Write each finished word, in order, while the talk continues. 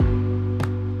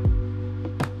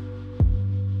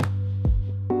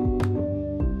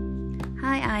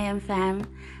AM fam,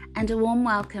 and a warm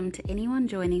welcome to anyone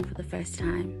joining for the first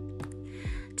time.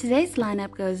 Today's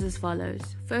lineup goes as follows.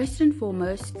 First and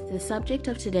foremost, the subject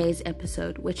of today's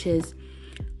episode, which is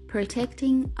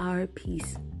protecting our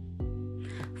peace,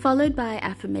 followed by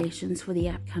affirmations for the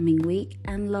upcoming week,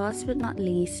 and last but not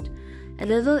least, a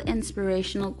little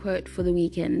inspirational quote for the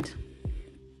weekend.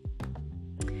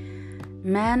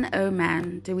 Man, oh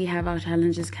man, do we have our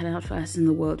challenges cut out for us in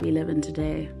the world we live in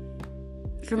today.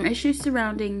 From issues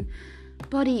surrounding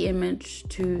body image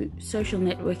to social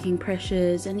networking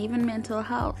pressures and even mental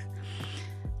health.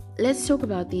 Let's talk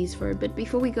about these for a bit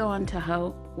before we go on to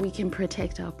how we can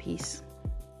protect our peace.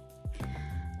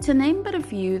 To name but a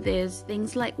few, there's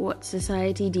things like what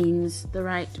society deems the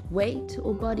right weight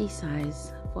or body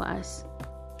size for us,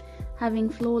 having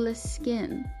flawless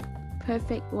skin,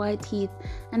 perfect white teeth,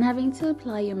 and having to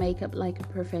apply your makeup like a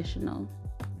professional.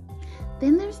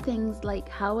 Then there's things like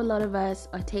how a lot of us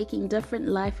are taking different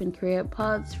life and career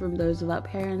paths from those of our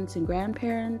parents and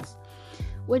grandparents,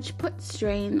 which puts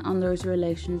strain on those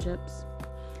relationships.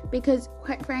 Because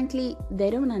quite frankly, they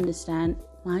don't understand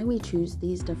why we choose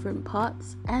these different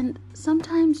paths and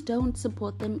sometimes don't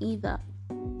support them either.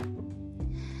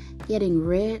 Getting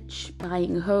rich,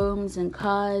 buying homes and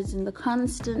cars, and the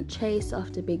constant chase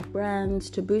after big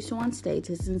brands to boost one's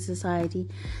status in society,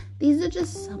 these are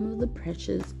just some of the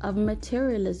pressures of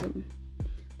materialism,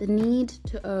 the need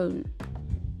to own.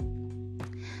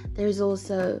 There's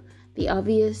also the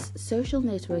obvious social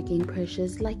networking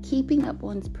pressures like keeping up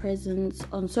one's presence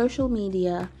on social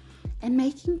media and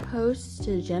making posts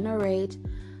to generate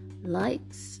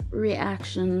likes,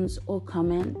 reactions, or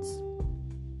comments.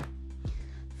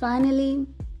 Finally,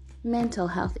 mental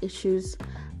health issues,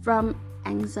 from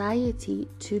anxiety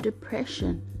to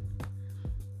depression,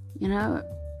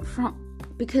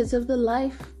 because of the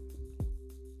life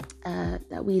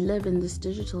that we live in this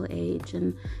digital age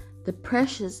and the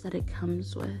pressures that it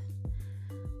comes with.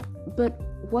 But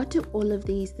what do all of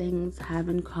these things have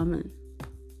in common?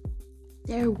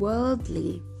 They're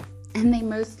worldly, and they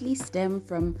mostly stem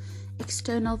from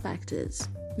external factors,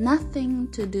 nothing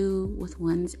to do with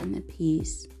one's inner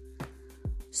peace.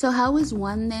 So how is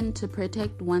one then to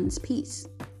protect one's peace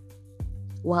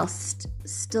whilst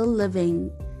still living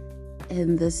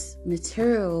in this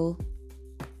material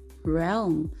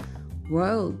realm,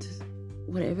 world,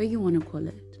 whatever you want to call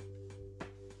it?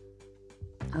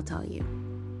 I'll tell you.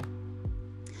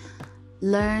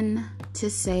 Learn to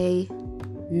say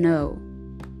no.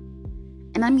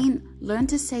 And I mean, learn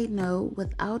to say no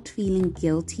without feeling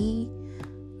guilty,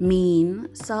 mean,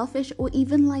 selfish, or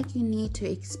even like you need to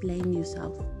explain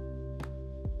yourself.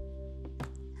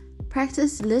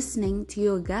 Practice listening to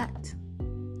your gut.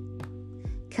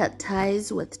 Cut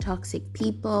ties with toxic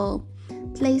people,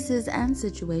 places, and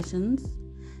situations,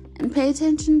 and pay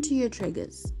attention to your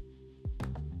triggers.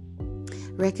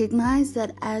 Recognize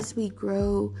that as we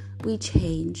grow, we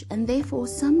change, and therefore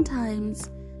sometimes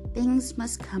things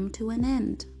must come to an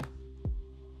end.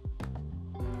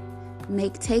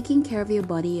 Make taking care of your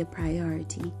body a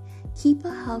priority. Keep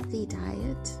a healthy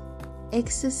diet,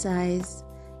 exercise,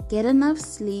 get enough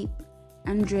sleep,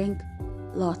 and drink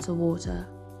lots of water.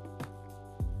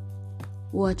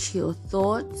 Watch your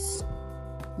thoughts.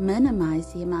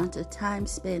 Minimize the amount of time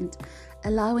spent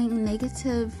allowing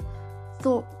negative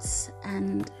thoughts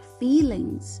and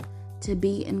feelings to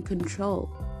be in control.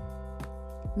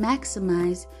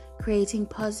 Maximize creating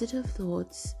positive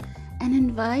thoughts and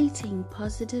inviting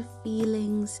positive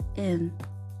feelings in.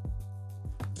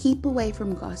 Keep away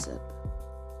from gossip.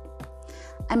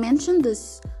 I mentioned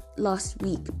this last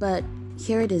week, but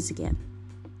here it is again.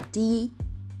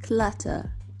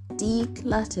 Declutter,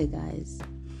 guys.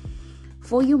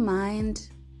 For your mind,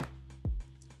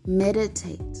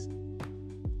 meditate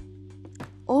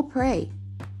or pray.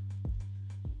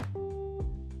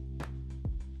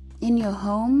 In your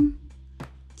home,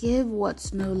 give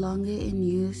what's no longer in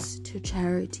use to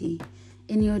charity.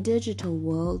 In your digital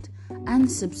world,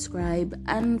 unsubscribe,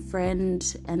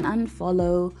 unfriend, and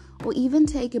unfollow, or even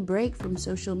take a break from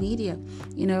social media.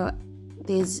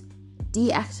 There's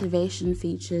deactivation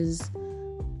features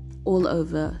all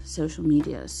over social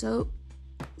media. So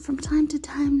from time to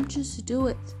time, just do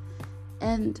it.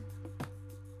 And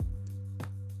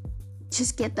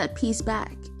just get that peace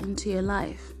back into your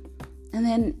life. And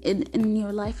then in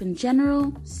your life in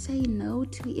general, say no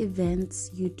to events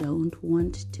you don't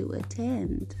want to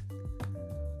attend.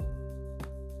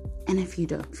 And if you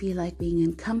don't feel like being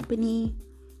in company,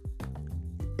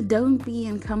 don't be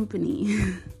in company.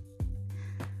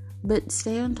 But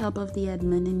stay on top of the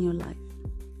admin in your life.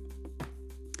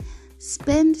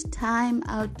 Spend time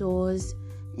outdoors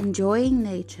enjoying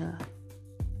nature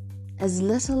as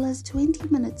little as 20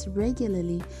 minutes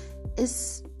regularly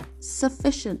is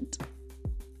sufficient.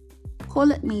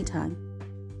 Call it me time.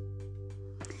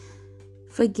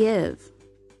 Forgive.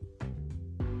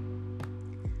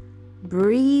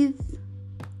 Breathe.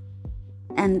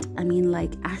 And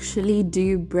actually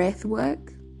do breath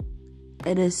work.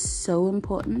 It is so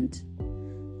important.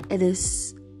 It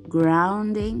is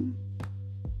grounding.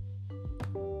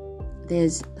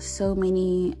 There's so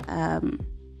many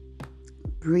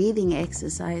breathing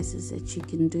exercises that you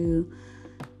can do,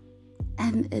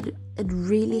 and it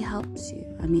really helps you.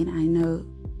 I know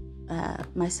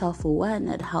myself, for one,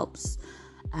 it helps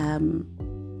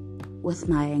with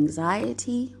my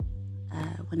anxiety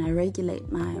when I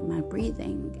regulate my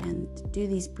breathing and do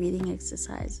these breathing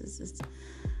exercises. It's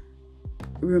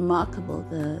remarkable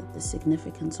the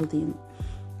significance or the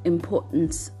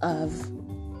importance of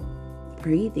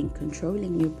breathing,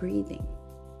 controlling your breathing.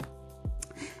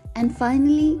 And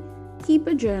finally, keep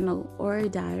a journal or a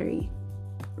diary.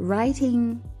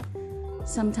 Writing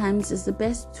sometimes is the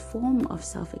best form of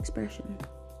self-expression.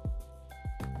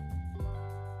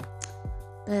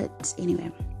 But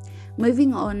anyway,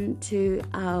 moving on to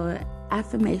our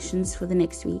affirmations for the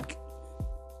next week.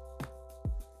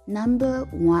 Number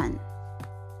 1,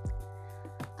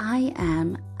 I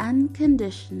am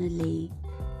unconditionally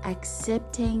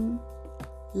accepting,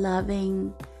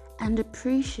 loving, and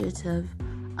appreciative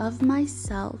of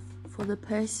myself for the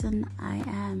person I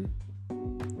am.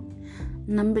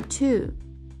 Number 2,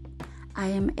 I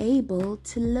am able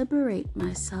to liberate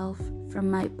myself from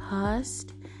my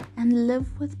past and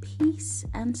live with peace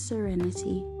and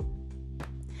serenity.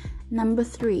 Number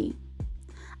 3,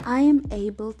 I am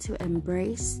able to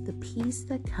embrace the peace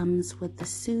that comes with the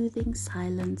soothing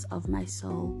silence of my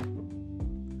soul.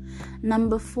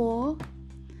 Number 4,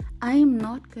 I am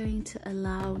not going to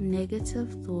allow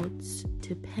negative thoughts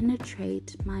to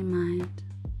penetrate my mind.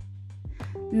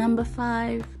 Number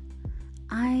 5,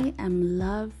 I am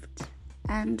loved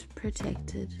and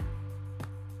protected.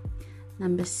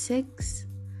 Number 6,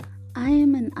 I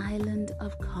am an island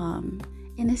of calm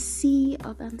in a sea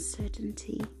of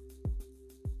uncertainty.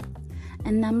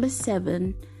 And number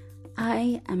 7,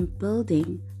 I am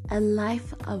building a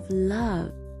life of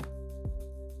love.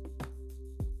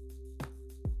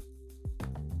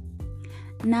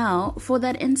 Now, for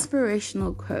that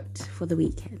inspirational quote for the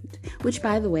weekend, which,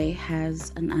 by the way,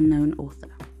 has an unknown author.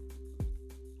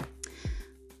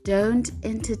 Don't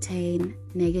entertain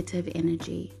negative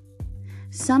energy.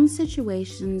 Some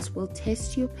situations will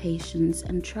test your patience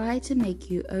and try to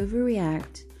make you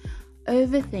overreact,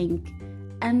 overthink,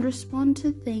 and respond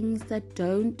to things that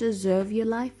don't deserve your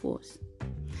life force.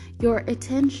 Your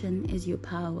attention is your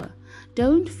power.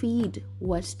 Don't feed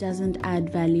what doesn't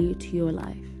add value to your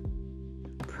life.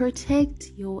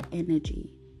 Protect your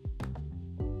energy.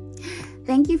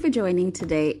 Thank you for joining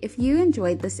today. If you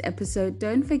enjoyed this episode,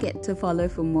 don't forget to follow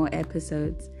for more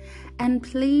episodes. And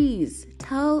please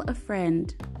tell a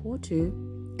friend or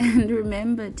two. And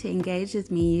remember to engage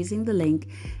with me using the link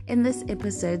in this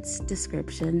episode's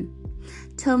description.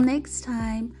 Till next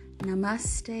time,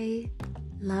 namaste,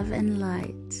 love and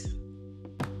light.